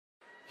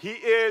He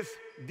is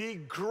the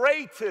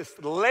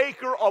greatest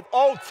Laker of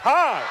all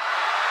time.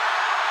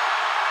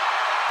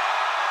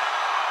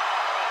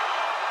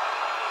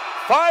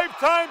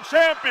 5-time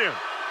champion.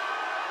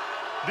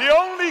 The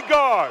only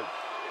guard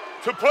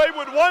to play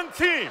with one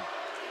team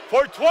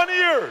for 20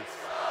 years.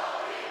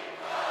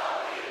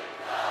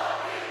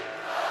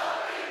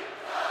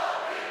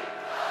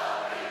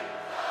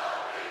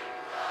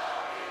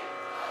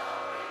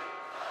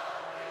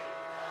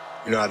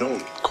 You know, I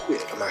don't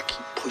quit. I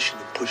keep pushing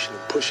and pushing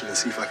and pushing to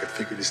see if I can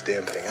figure this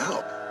damn thing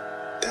out.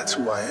 That's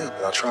who I am,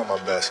 and I'll try my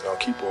best, and I'll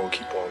keep on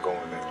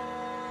going, man.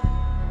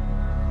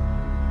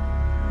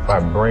 My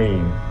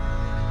brain,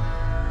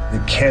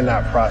 it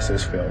cannot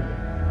process failure.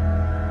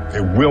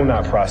 It will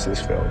not process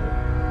failure.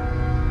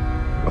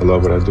 I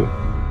love what I do.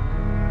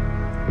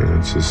 And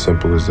it's as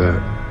simple as that.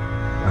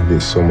 I get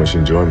so much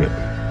enjoyment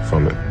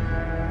from it.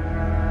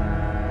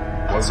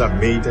 Once I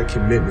made that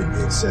commitment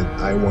and said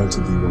I wanted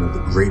to be one of the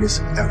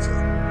greatest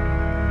ever,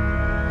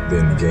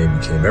 then the game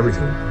became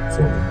everything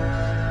for me.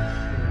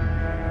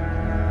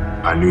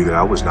 I knew that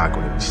I was not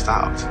going to be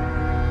stopped.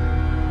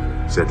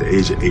 So at the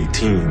age of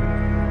 18,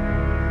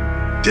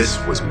 this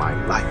was my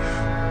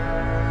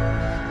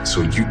life.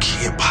 So you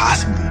can't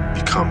possibly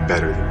become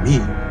better than me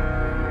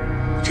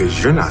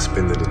because you're not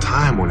spending the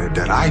time on it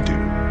that I do.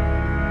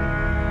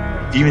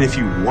 Even if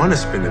you want to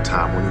spend the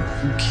time on it,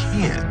 you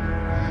can't.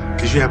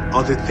 Because you have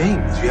other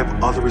things, you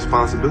have other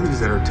responsibilities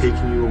that are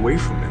taking you away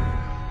from it.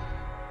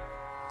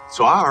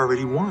 So I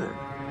already won.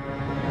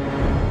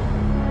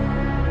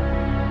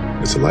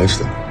 It's a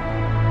lifestyle.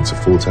 It's a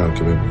full-time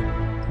commitment.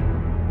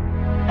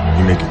 When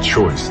you make a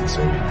choice and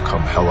say,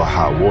 come hell or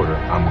high water,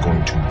 I'm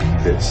going to be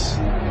this,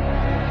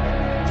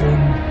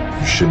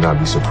 then you should not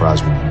be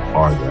surprised when you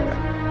are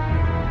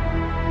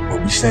that.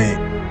 When we say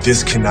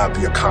this cannot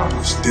be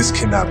accomplished, this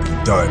cannot be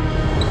done,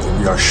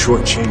 then we are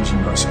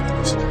shortchanging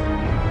ourselves.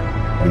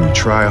 When you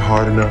try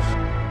hard enough,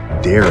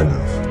 dare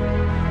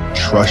enough,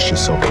 trust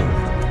yourself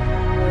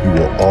enough, you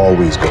will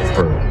always go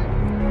further.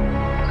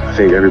 I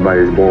think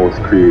everybody is born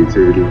with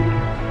creativity,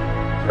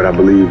 but I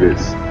believe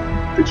it's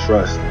the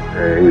trust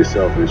in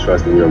yourself and the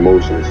trust in your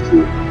emotions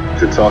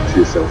to talk to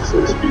yourself,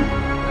 so to speak,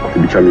 to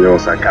become your own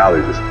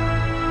psychologist,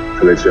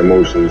 to let your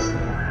emotions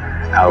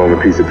out on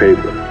a piece of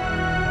paper.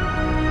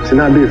 To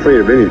not be afraid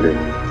of anything,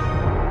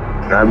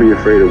 not be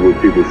afraid of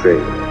what people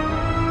think,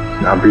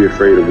 not be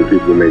afraid of what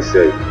people may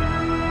say.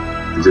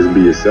 Just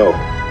be yourself.